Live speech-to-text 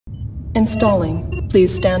Installing.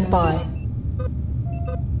 Please stand by.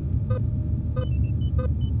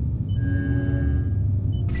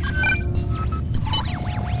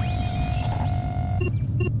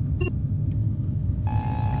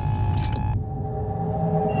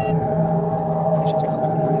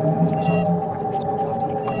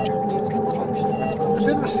 I've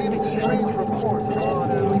been receiving strange reports of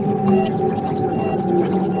odd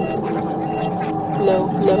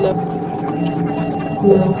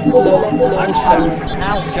I'm sorry.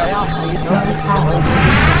 Zone power.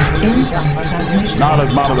 Incoming transmission. Nod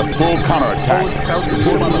has mounted a full counterattack.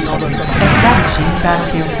 Report on the summons. Establishing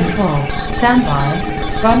battlefield control. Stand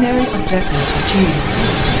by. Primary objective achieved.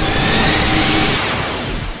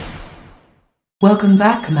 Welcome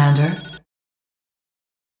back, Commander.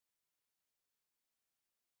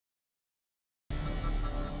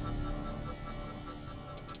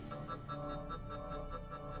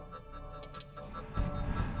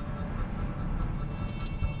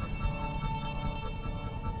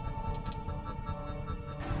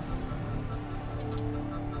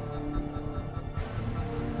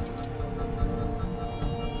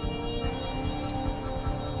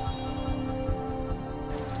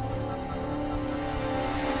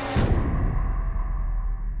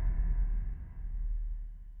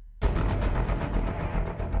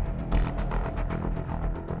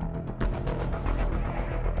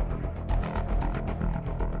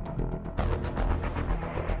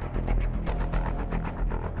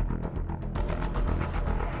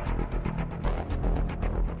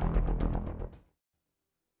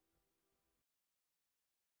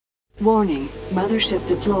 Warning, mothership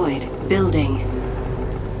deployed. Building.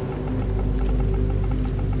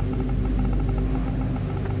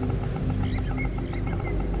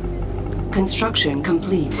 Construction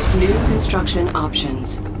complete. New construction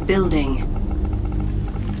options. Building.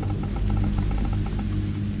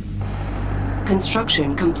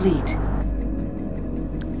 Construction complete.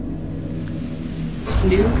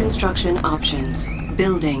 New construction options.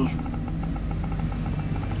 Building.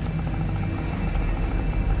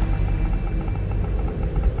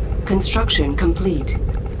 Construction complete.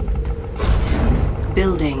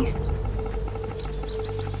 Building.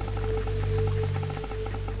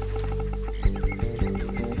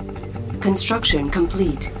 Construction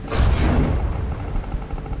complete.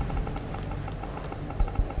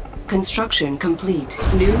 Construction complete.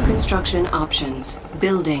 New construction options.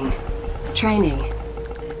 Building. Training.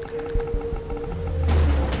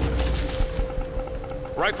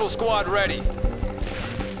 Rifle squad ready.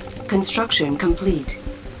 Construction complete.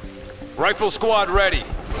 Rifle squad ready.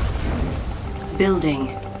 Building.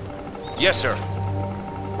 Yes, sir.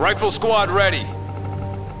 Rifle squad ready.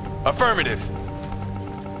 Affirmative.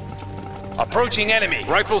 Approaching enemy.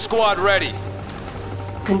 Rifle squad ready.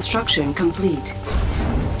 Construction complete.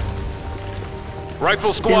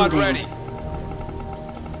 Rifle squad Building. ready.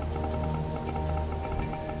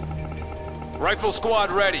 Rifle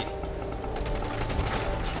squad ready.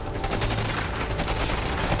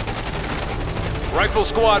 Rifle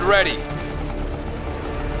squad ready.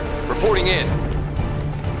 Reporting in.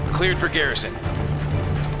 Cleared for garrison.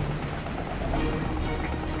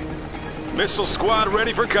 Missile squad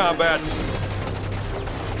ready for combat.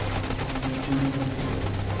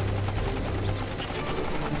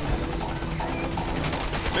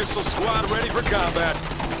 Missile squad ready for combat.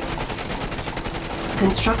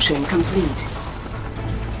 Construction complete.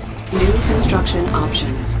 New construction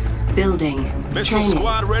options. Building. Missile Training.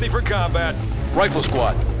 squad ready for combat. Rifle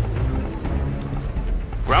squad.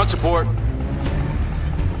 Ground support.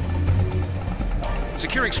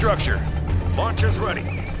 Securing structure. Launchers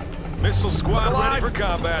ready. Missile squad ready for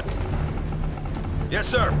combat. Yes,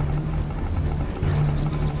 sir.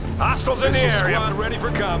 Hostiles in the area. Missile squad ready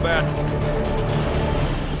for combat.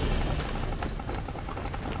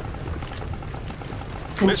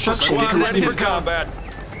 Construction Missile squad ready for complete. combat.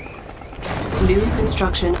 New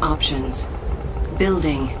construction options.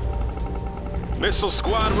 Building. Missile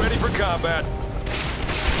squad ready for combat.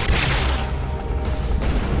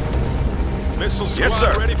 Missile squad Yes,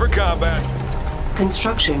 sir. ready for combat.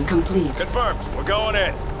 Construction complete. Confirmed. We're going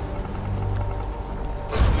in.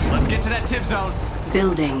 Let's get to that tip zone.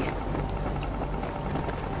 Building.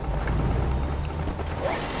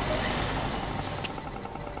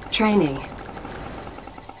 Training.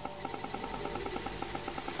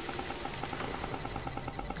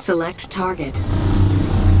 Select target.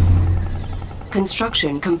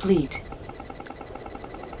 Construction complete.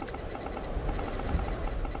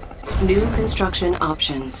 New construction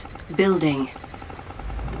options. Building.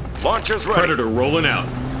 Launchers ready. Predator rolling out.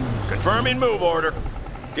 Confirming move order.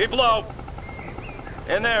 Keep low.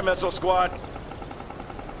 In there, missile squad.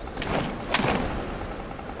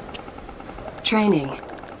 Training.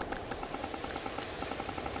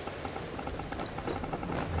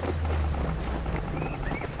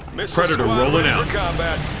 Missile Predator squad rolling ready out. for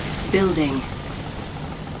combat. Building.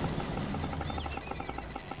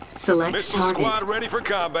 Select Missile target. squad ready for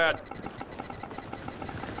combat.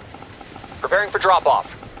 Preparing for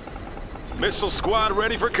drop-off. Missile squad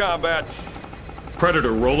ready for combat.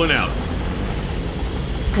 Predator rolling out.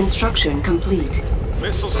 Construction complete.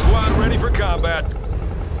 Missile squad ready for combat.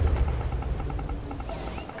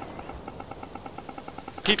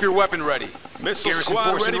 Keep your weapon ready. Missile Garrison squad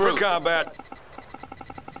force ready en for route. combat.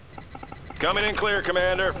 Coming in clear,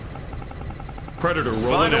 Commander. Predator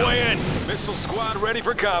rolling Find a out. way in. Missile squad ready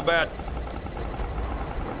for combat.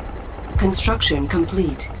 Construction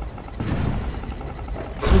complete.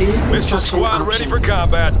 New Missile construction squad options. ready for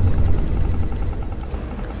combat.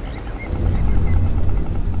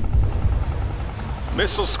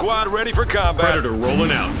 Missile squad ready for combat. Predator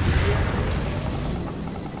rolling out.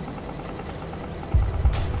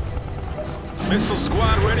 Missile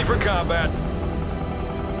squad ready for combat.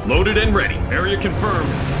 Loaded and ready. Area confirmed.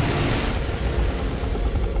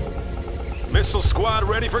 Missile squad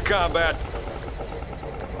ready for combat.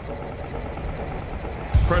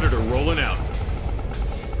 Predator rolling out.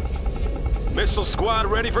 Missile squad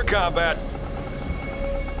ready for combat.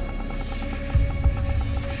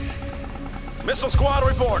 Missile squad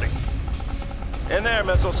reporting. In there,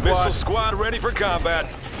 missile squad. Missile squad ready for combat.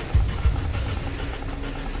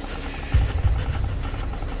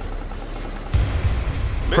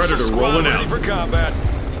 Predator Missile squad rolling ready out. for combat.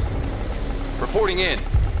 Reporting in.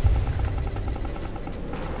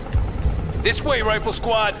 This way, Rifle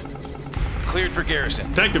Squad. Cleared for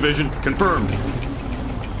garrison. Tank division confirmed.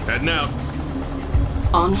 Heading out.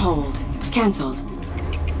 On hold. Cancelled.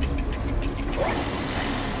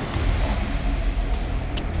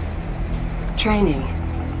 Training.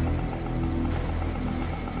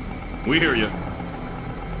 We hear you.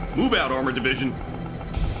 Move out, Armored Division.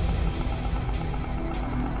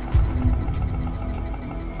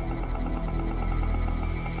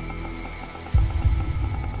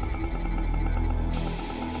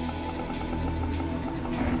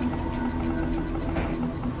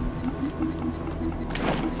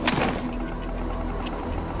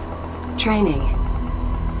 Training.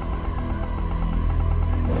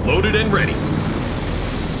 Loaded and ready.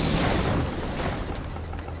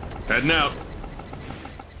 Heading out.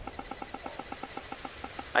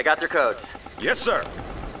 I got their codes. Yes, sir.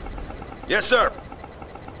 Yes, sir.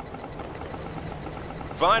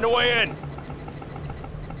 Find a way in.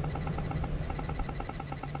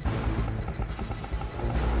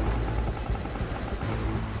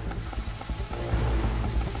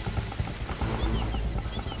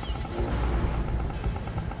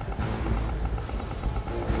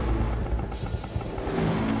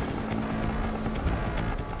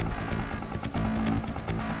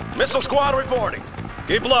 Missile squad reporting.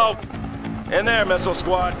 Keep low. In there, missile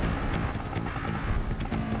squad.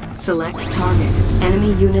 Select target.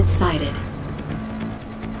 Enemy unit sighted.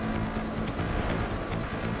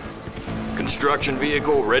 Construction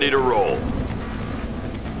vehicle ready to roll.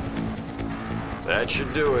 That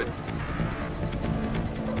should do it.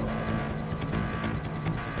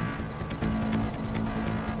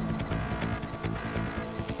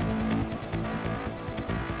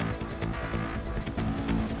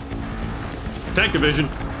 Tank division.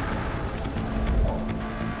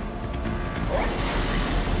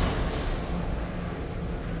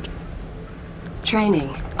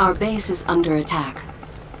 Training. Our base is under attack.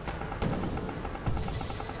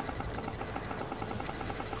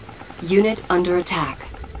 Unit under attack.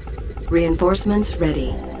 Reinforcements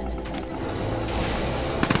ready.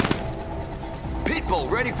 Pitbull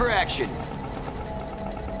ready for action.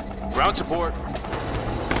 Ground support.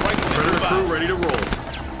 Predator crew ready to roll.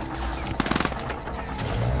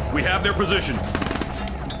 We have their position.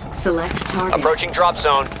 Select target. Approaching drop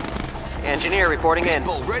zone. Engineer reporting in.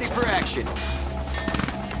 Pitbull ready for action.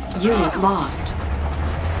 Unit lost.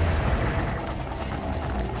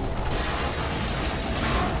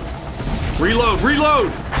 Reload,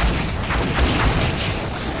 reload!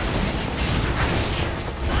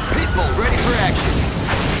 Pitbull ready for action.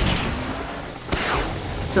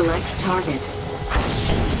 Select target.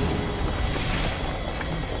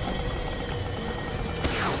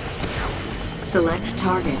 Select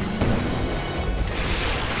target.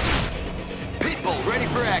 Pitbull ready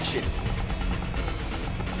for action.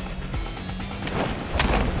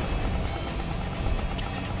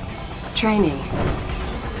 Training.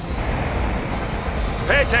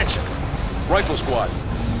 Pay attention. Rifle Squad.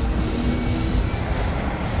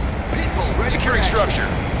 Pitbull ready Securing for action. structure.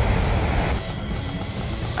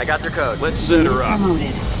 I I got their codes. Let's set her Unit up.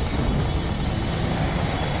 promoted.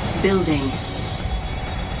 Building.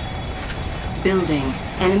 Building.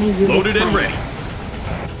 Enemy unit Loaded and sighted. ready.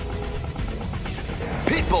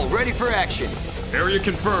 People ready for action. Area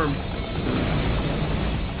confirmed.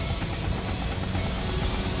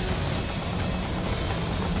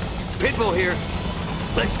 Pitbull here.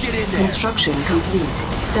 Let's get in there. Construction complete.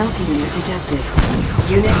 Stealth unit detected.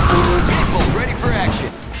 Unit under attack. Pitbull ready for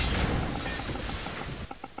action.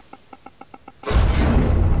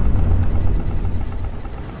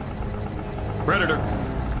 Predator.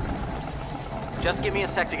 Just give me a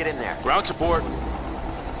sec to get in there. Ground support.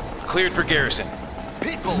 Cleared for garrison.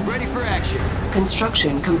 Pitbull ready for action.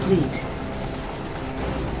 Construction complete.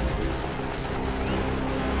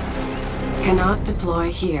 Cannot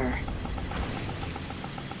deploy here.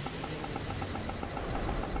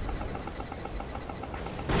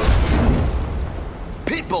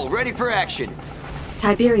 Pitbull ready for action.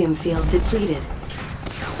 Tiberium field depleted.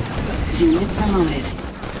 Unit promoted.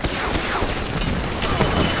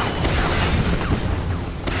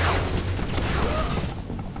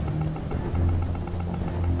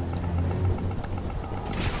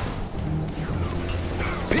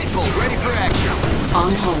 Pitbull ready for action.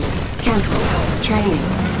 On hold. Cancel. Training.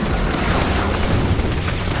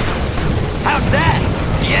 How's that?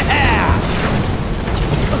 Yeah!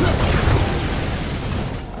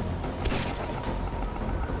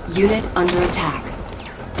 Unit under attack.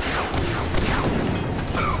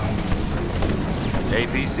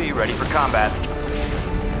 APC ready for combat.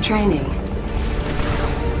 Training.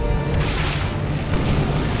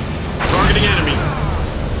 Targeting enemy.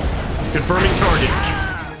 Confirming target.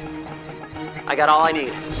 I got all I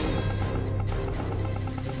need.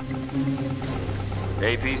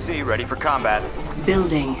 APC ready for combat.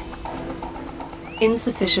 Building.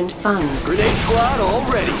 Insufficient funds. Grenade squad all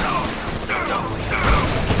ready.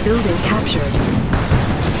 Building captured.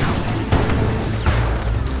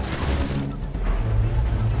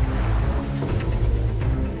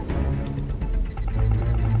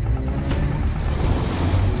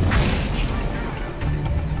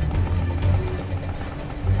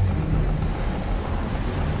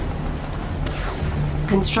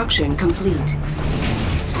 Construction complete.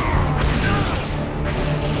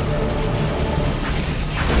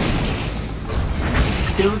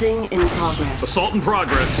 Building in progress. Assault in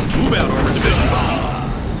progress. Move out, armored division.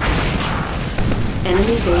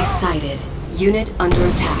 Enemy base sighted. Unit under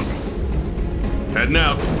attack. Heading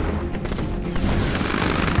out.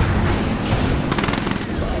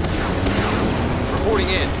 Reporting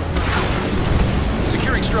in.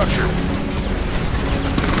 Securing structure.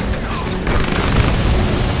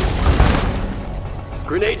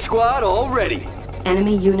 Grenade squad all ready.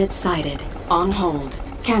 Enemy unit sighted. On hold.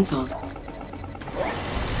 Cancelled.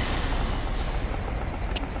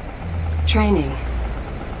 Training.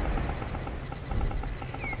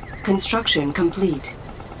 Construction complete.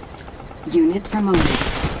 Unit promoted.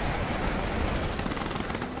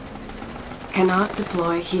 Cannot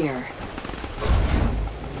deploy here.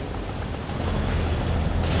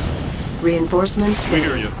 Reinforcements We hear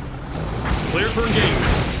ready. you. Cleared for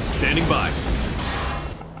engagement. Standing by.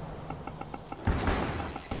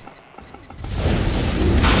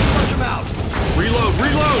 Flush them out. Reload,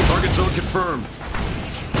 reload! Target zone confirmed.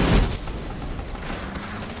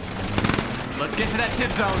 Let's get to that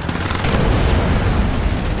tip zone.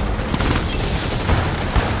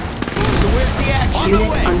 So where's the action? On the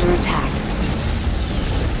Unit way. under attack.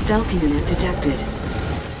 Stealth unit detected.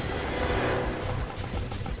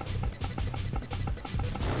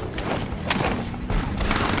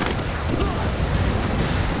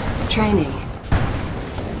 Training.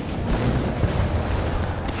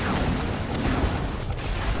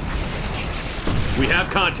 We have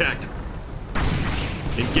contact.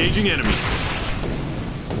 Engaging enemy.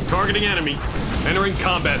 Targeting enemy. Entering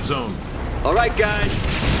combat zone. All right, guys.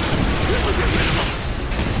 This'll get rid of them.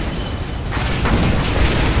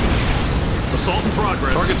 Assault in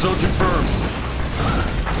progress. Target zone confirmed.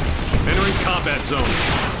 Entering combat zone.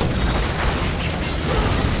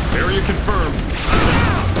 Area confirmed.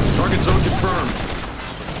 Target zone confirmed.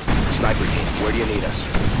 Sniper team, where do you need us?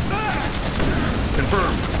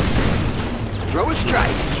 Confirmed. Throw a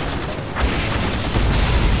strike.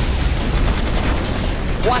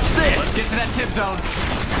 Watch this. Let's get to that tip zone.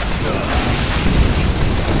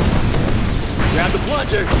 Grab the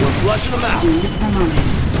plunger. We're flushing them out. Unit promoted.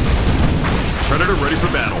 Predator ready for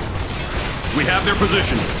battle. We have their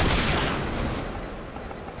position.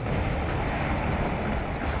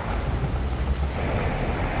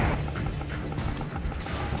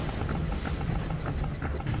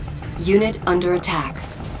 Unit under attack.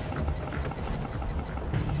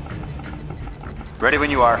 Ready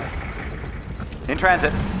when you are. In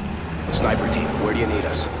transit. Sniper team, where do you need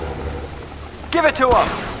us? Give it to him!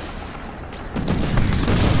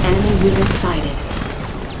 Enemy unit sighted.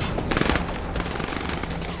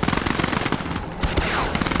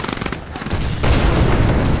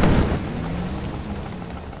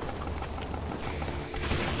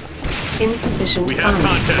 Insufficient We have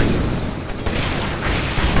funds. contact.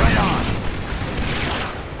 Right on!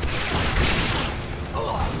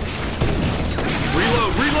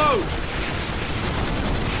 Reload, reload!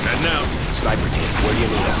 And now, Sniper team, where do you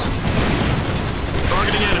need us?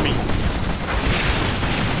 targeting enemy.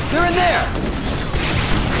 They're in there!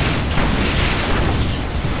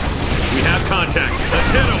 We have contact. Let's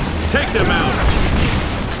hit them. Take them out.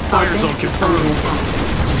 Our Fire zone base is under confirmed. attack.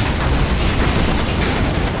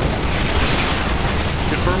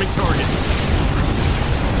 Confirming target.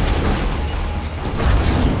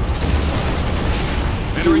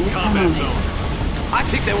 Entering Unit combat promoted. zone. I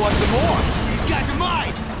think they want some more! These guys are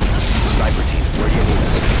mine! Sniper team, where do you need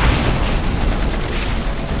us?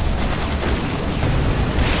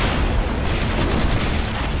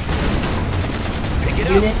 Pick it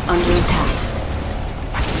Unit under attack.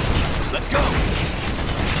 up! Let's go!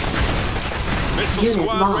 Missile Unit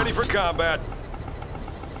squad ready lost. for combat.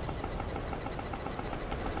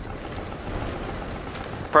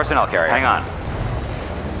 Personnel carrier. Hang on.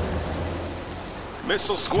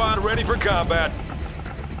 Missile squad ready for combat.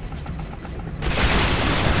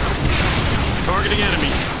 Targeting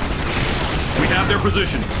enemy. We have their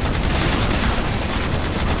position.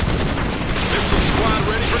 Missile squad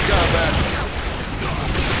ready for combat.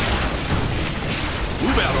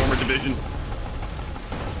 Move out, Armored Division.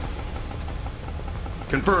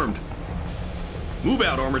 Confirmed. Move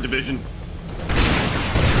out, Armored Division.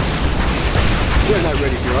 They're not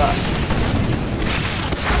ready for us.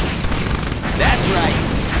 That's right!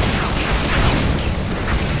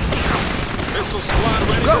 Missile squad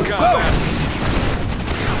ready for combat.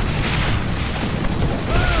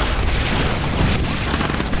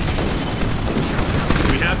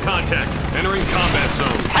 We have contact. Entering combat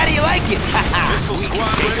zone. How do you like it? Missile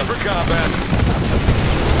squad ready for combat.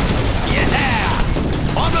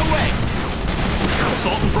 Yeah! On the way!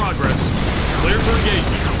 Assault in progress. Clear for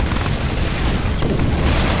engagement.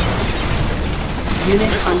 Unit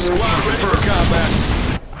Missile under squad attack. ready for combat.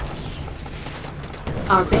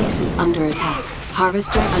 Our base is under attack.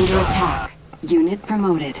 Harvester under attack. Unit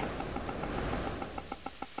promoted.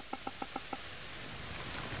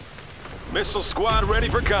 Missile squad ready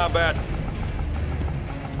for combat.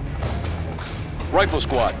 Rifle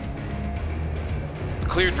squad.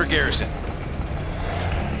 Cleared for garrison.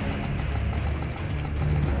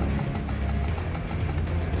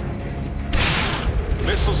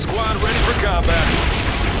 Missile squad ready for combat.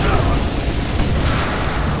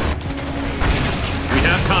 We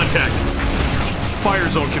have contact. Fire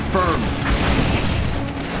zone confirmed.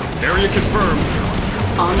 Area confirmed.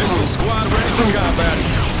 On Missile hold. squad ready for combat.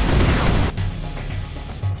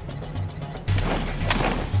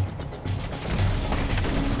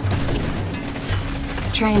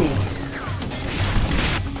 Training.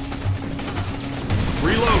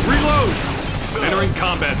 Reload, reload! Entering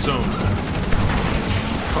combat zone.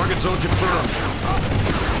 Target zone confirmed.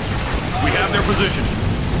 We have their position.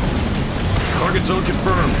 Target zone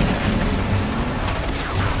confirmed.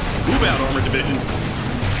 Move out, Armored Division.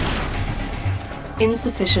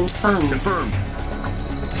 Insufficient funds. Confirmed.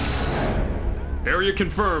 Area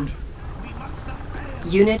confirmed.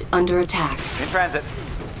 Unit under attack. In transit.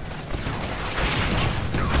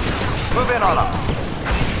 Move in on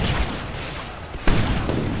them.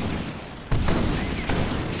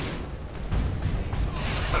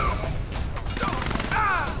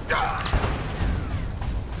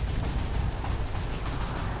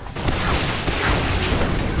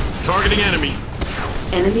 Targeting enemy.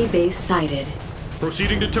 Enemy base sighted.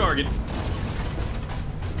 Proceeding to target.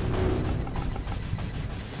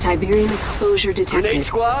 Tiberium exposure detected. Grenade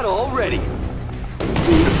squad all ready.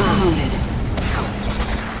 Unit promoted.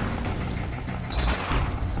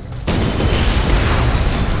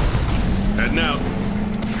 Heading out.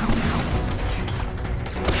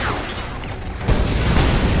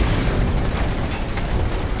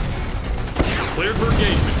 Cleared for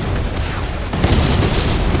engagement.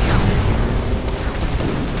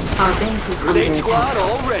 Our base is under Grenade squad attack.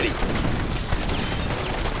 all ready.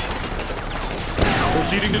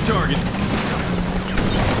 Proceeding to target.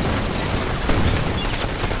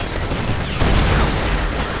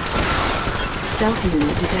 Stealth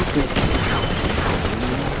unit detected.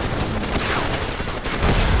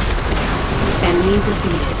 Enemy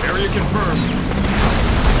defeated. Area confirmed.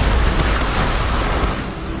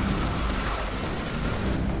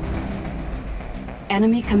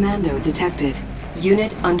 Enemy commando detected.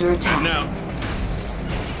 Unit under attack. Now.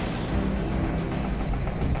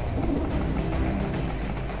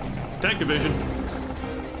 Tank division.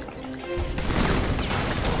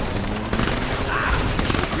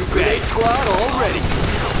 Grenade squad all ready.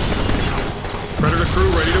 Predator crew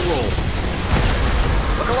ready to roll.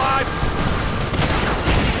 Look alive!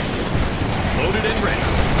 Loaded and ready.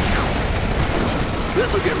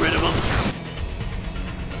 This'll get rid of them.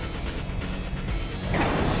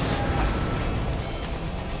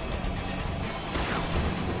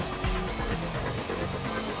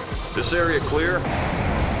 This area clear?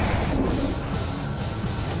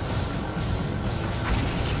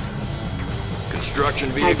 Construction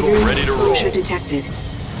vehicle Tiberium ready to roll. exposure detected.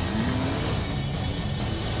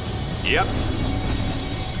 Yep.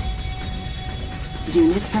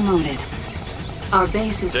 Unit promoted. Our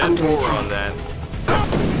base is under 10-4 attack. on that.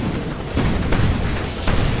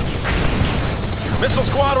 Missile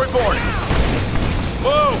squad reporting.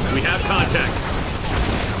 Move! We have contact.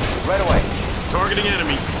 Right away. Targeting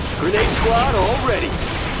enemy. Grenade squad all ready.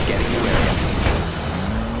 Scanning new area.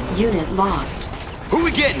 Unit lost. Who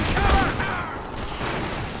we getting?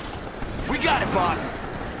 We got it, boss.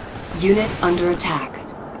 Unit under attack.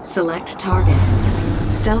 Select target.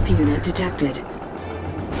 Stealth unit detected.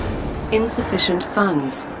 Insufficient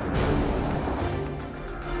funds.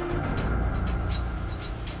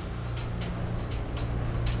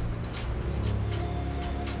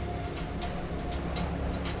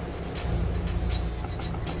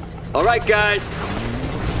 All right, guys.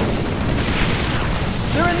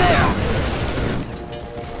 They're in there.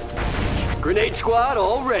 Grenade squad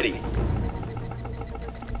all ready.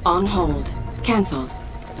 On hold. Cancelled.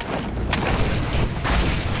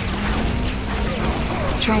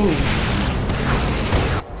 Training.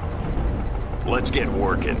 Let's get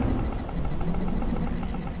working.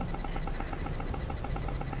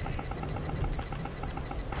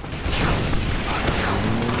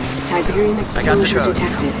 Tiberium exposure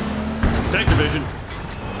detected. Tank division.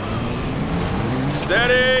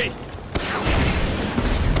 Steady!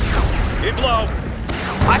 Keep low.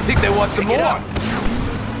 I think they want some more.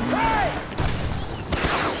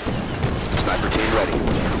 Sniper team ready.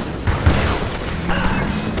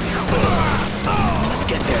 Let's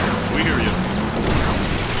get there. We hear you.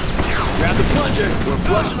 Grab the plunger. We're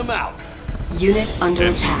flushing them out. Unit under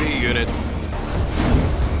attack. MCV unit.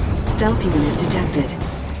 Stealth unit detected.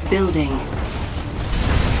 Building.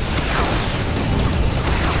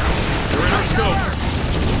 You're in our scope.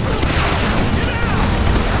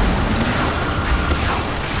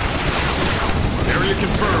 Area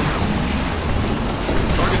confirmed.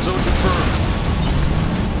 Target zone confirmed.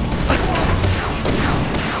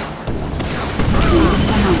 Unit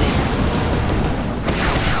promoted.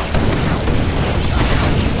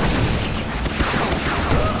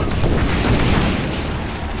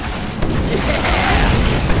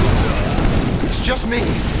 It's just me.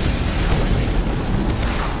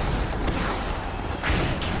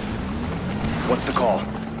 What's the call?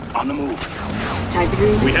 On the move.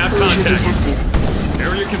 Tiberium We have exposure contact. detected.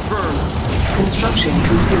 Area confirmed. Construction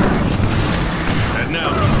complete. And now.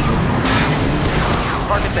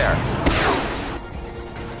 Target there.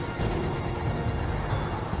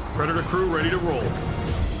 Predator crew ready to roll.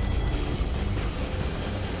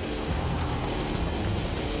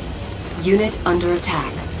 Unit under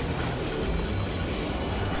attack.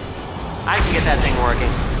 I can get that thing working.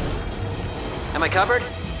 Am I covered?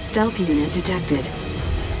 Stealth unit detected.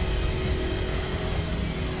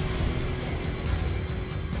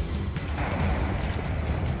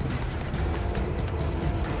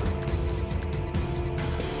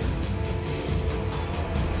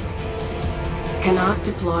 Cannot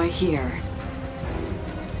deploy here.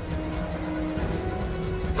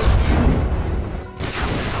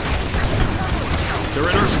 They're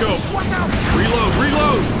in our scope. Reload,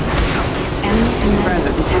 reload! Enemy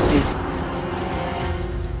commando detected.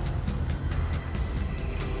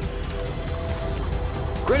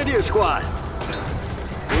 Grenadier squad.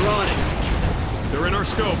 We're on it. They're in our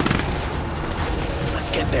scope. Let's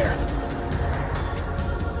get there.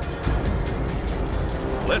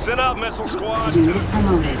 Listen up, missile squad. Unit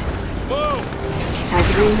promoted. Move!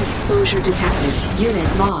 Tiberium exposure detected.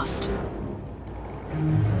 Unit lost.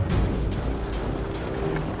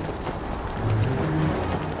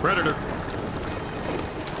 Predator.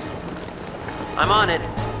 I'm on it.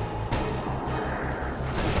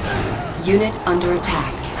 Unit under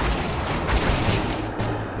attack.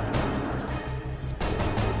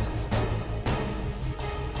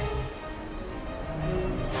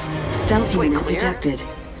 Stealth Wait, unit clear? detected.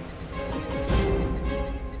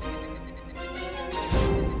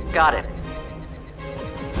 Got it.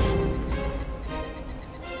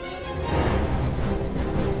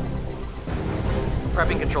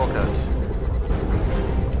 prepping control codes.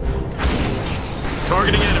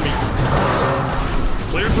 Targeting enemy.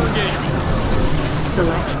 Clear for engagement.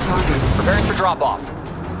 Select target. Preparing for drop-off.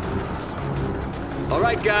 All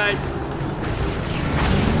right, guys.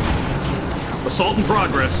 Assault in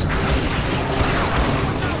progress.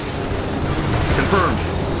 Confirmed.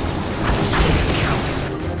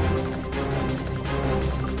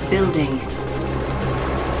 Building.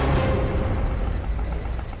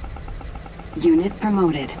 Unit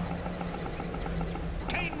promoted.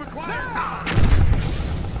 Kane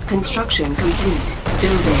requires. Construction complete.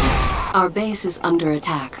 Building. Our base is under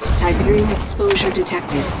attack. Tiberium exposure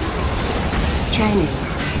detected. Training.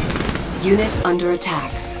 Unit under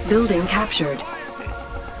attack. Building captured.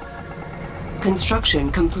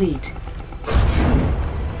 Construction complete.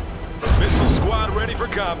 Missile squad ready for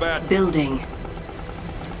combat. Building.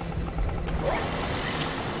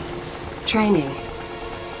 Training.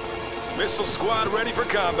 Missile squad ready for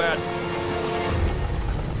combat.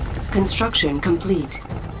 Construction complete.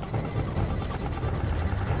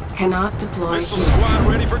 Cannot deploy Missile here. squad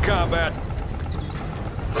ready for combat.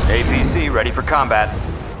 APC ready for combat.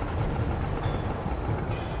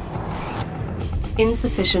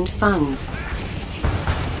 Insufficient funds.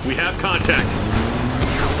 We have contact.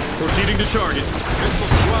 Proceeding to target. Missile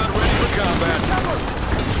squad ready for combat.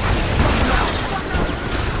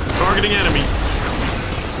 Targeting enemy.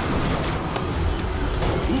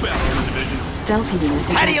 Move out, division. Stealthy unit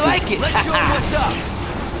detected. How do you like it? Let's show 'em what's up.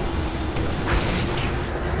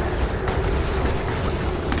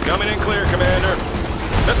 Coming in clear, Commander.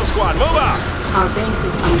 Missile squad, move out! Our base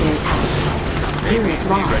is under attack. Unit Ready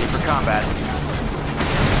lost. for combat.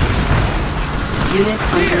 Unit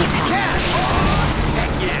under attack.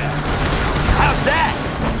 Heck yeah. How's that?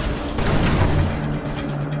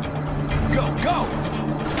 Go, go!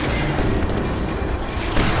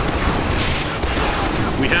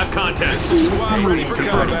 We have contact. Unit Squad ready for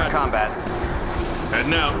promoted. Ready for combat. combat.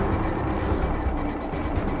 Heading out.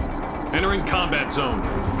 Entering combat zone.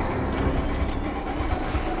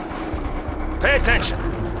 Pay attention.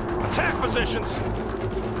 Attack positions.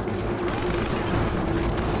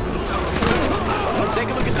 Take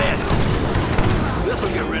a look at this. This'll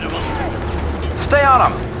get rid of them. Stay on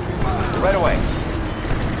them. Right away.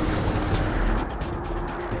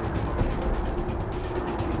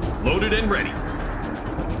 Loaded and ready.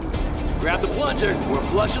 Grab the plunger. We're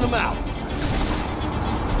flushing them out.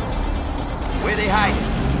 Where they hiding?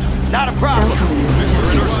 Not a problem. Stealth unit Missile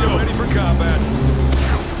detected. squad ready for combat.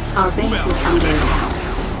 Our base is under attack.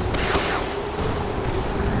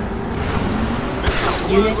 Missile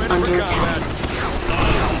squad Unit ready under for attack. combat.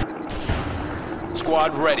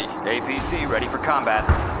 Squad ready. APC ready for combat.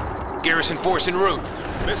 Garrison force en route.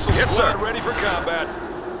 Missile squad ready for combat.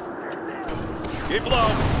 Keep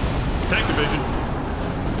low. Tank division.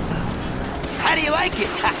 How do you like it?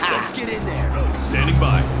 Let's get in there. Standing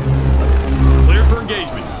by. Clear for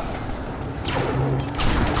engagement.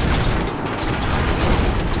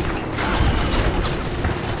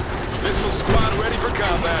 Missile squad ready for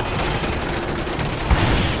combat.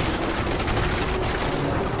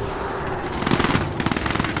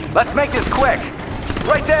 Let's make this quick.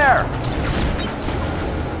 Right there.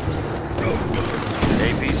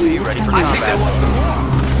 APC ready for I think they combat. want some more.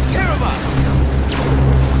 Tear them up.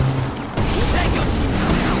 Take them.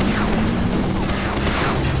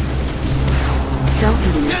 Stealthy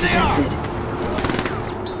unit There they are. detected.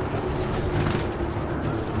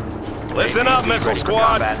 Listen up, APC missile ready for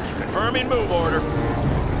squad. combat. Confirming move order.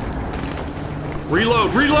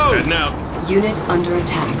 Reload, reload! Heading out. Unit under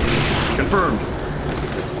attack. Confirmed.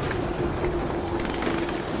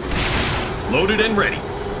 Loaded and ready.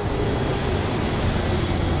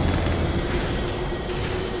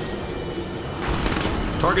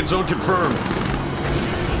 Target zone confirmed.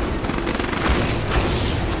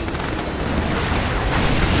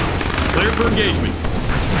 Clear for engagement.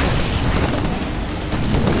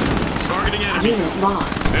 Targeting enemy. Unit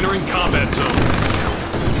lost. Entering combat zone.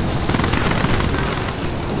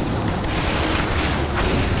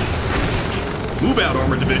 Move out,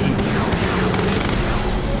 Armor Division.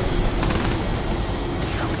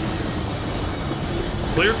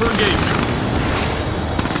 Clear for engagement.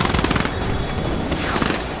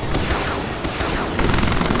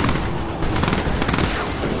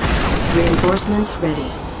 Reinforcements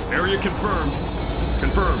ready. Area confirmed.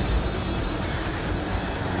 Confirmed.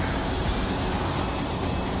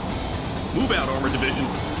 Move out, Armor Division.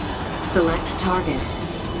 Select target.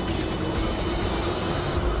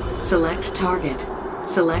 Select target.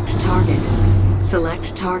 Select target.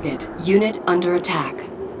 Select target. Unit under attack.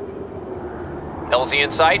 LZ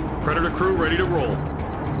in sight. Predator crew ready to roll.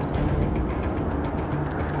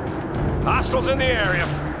 Hostiles in the area.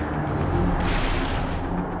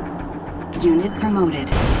 Unit promoted.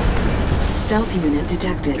 Stealth unit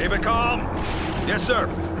detected. Keep it calm. Yes, sir.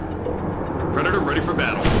 Predator ready for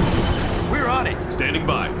battle. We're on it. Standing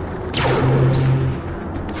by.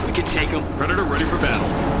 We can take them. Predator ready for battle.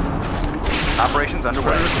 Operations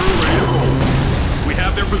underway. Predator crew ready to roll. We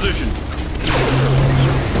have their position.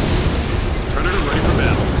 Predator ready for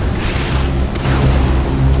battle.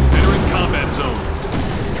 Entering combat zone.